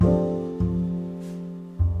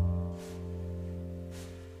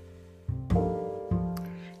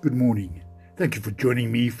Good morning. Thank you for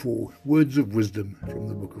joining me for Words of Wisdom from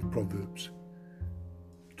the book of Proverbs.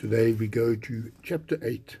 Today we go to chapter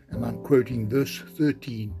 8 and I'm quoting verse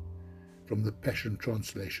 13 from the Passion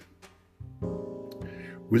Translation.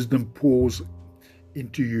 Wisdom pours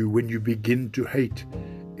into you when you begin to hate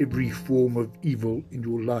every form of evil in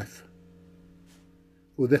your life.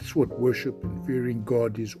 For that's what worship and fearing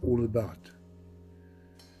God is all about.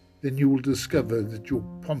 Then you will discover that your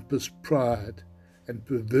pompous pride and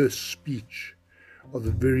perverse speech are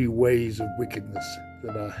the very ways of wickedness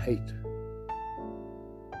that I hate.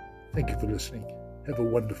 Thank you for listening. Have a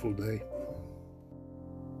wonderful day.